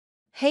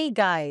Hey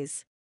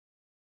guys!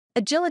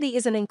 Agility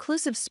is an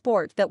inclusive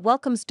sport that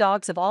welcomes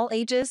dogs of all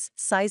ages,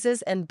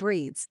 sizes, and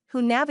breeds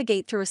who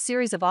navigate through a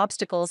series of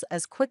obstacles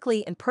as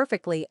quickly and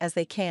perfectly as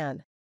they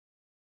can.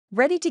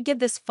 Ready to give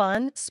this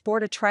fun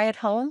sport a try at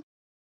home?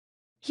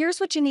 Here's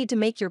what you need to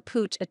make your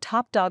pooch a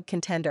top dog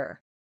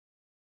contender.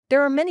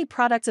 There are many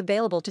products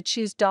available to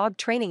choose dog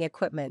training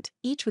equipment,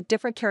 each with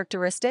different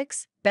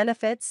characteristics,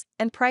 benefits,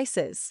 and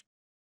prices.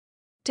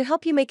 To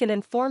help you make an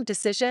informed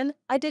decision,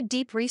 I did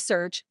deep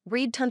research,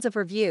 read tons of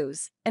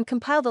reviews, and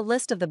compiled a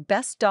list of the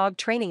best dog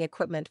training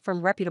equipment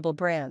from reputable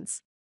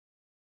brands.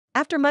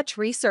 After much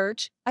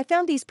research, I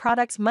found these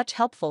products much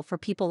helpful for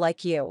people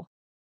like you.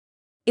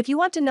 If you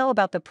want to know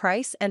about the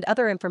price and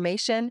other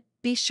information,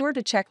 be sure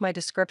to check my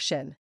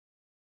description.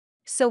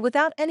 So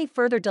without any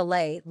further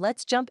delay,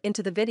 let's jump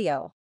into the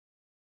video.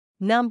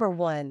 Number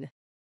 1.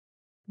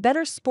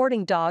 Better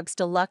Sporting Dogs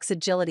Deluxe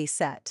Agility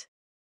Set.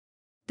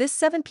 This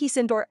 7-piece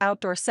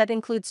indoor-outdoor set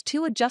includes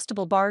 2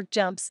 adjustable bar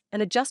jumps, an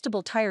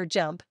adjustable tire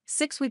jump,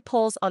 6 weave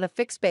poles on a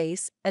fixed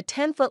base, a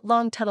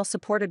 10-foot-long tunnel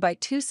supported by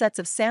 2 sets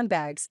of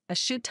sandbags, a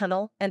chute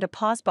tunnel, and a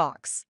pause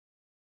box.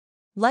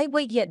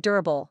 Lightweight yet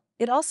durable,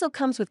 it also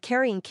comes with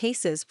carrying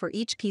cases for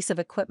each piece of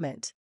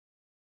equipment.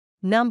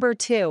 Number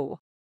 2.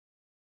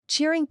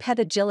 Cheering Pet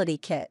Agility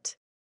Kit.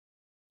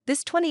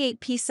 This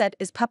 28-piece set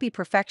is puppy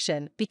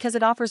perfection because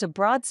it offers a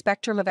broad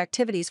spectrum of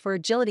activities for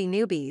agility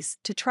newbies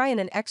to try in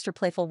an extra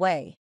playful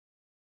way.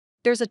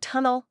 There's a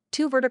tunnel,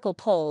 2 vertical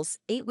poles,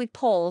 8 weave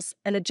poles,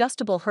 an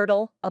adjustable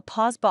hurdle, a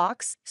pause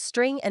box,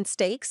 string and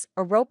stakes,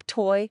 a rope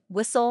toy,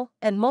 whistle,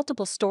 and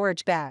multiple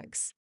storage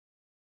bags.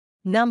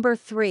 Number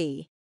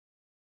 3.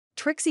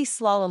 Trixie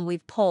Slalom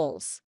Weave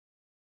Poles.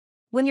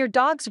 When your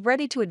dog's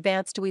ready to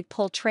advance to weave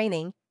pole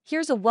training,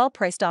 here's a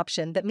well-priced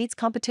option that meets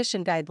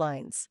competition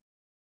guidelines.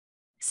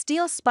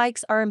 Steel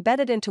spikes are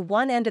embedded into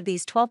one end of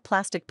these 12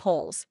 plastic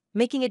poles,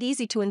 making it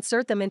easy to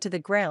insert them into the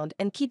ground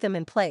and keep them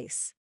in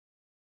place.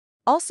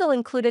 Also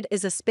included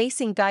is a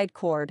spacing guide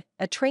cord,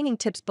 a training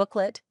tips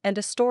booklet, and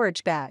a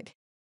storage bag.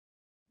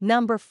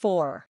 Number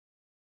 4.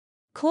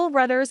 Cool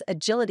Runners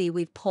Agility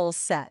Weave Poles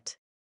Set.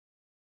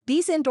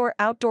 These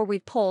indoor-outdoor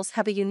weave poles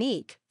have a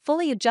unique,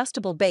 fully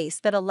adjustable base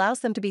that allows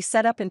them to be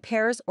set up in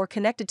pairs or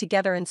connected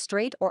together in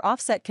straight or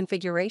offset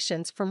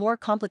configurations for more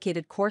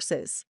complicated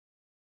courses.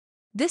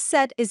 This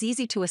set is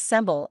easy to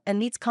assemble and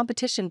meets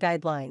competition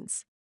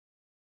guidelines.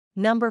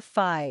 Number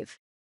 5.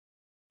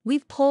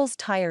 Weave Poles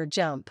Tire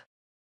Jump.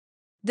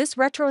 This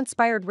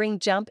retro-inspired ring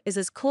jump is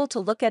as cool to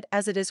look at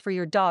as it is for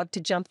your dog to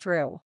jump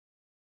through.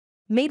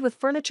 Made with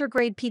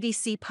furniture-grade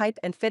PVC pipe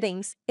and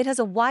fittings, it has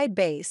a wide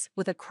base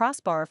with a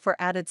crossbar for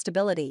added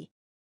stability.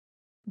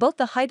 Both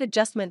the height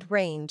adjustment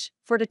range,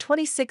 4 to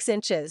 26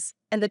 inches,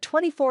 and the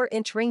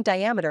 24-inch ring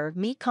diameter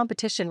meet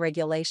competition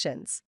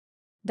regulations.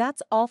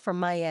 That's all from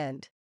my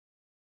end.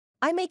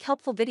 I make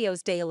helpful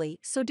videos daily,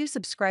 so do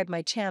subscribe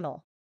my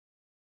channel.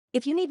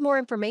 If you need more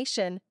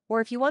information,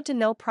 or if you want to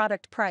know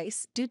product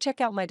price, do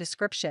check out my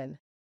description.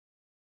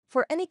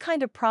 For any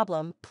kind of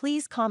problem,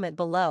 please comment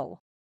below.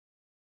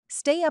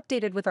 Stay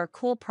updated with our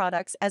cool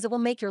products as it will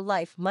make your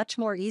life much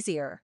more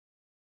easier.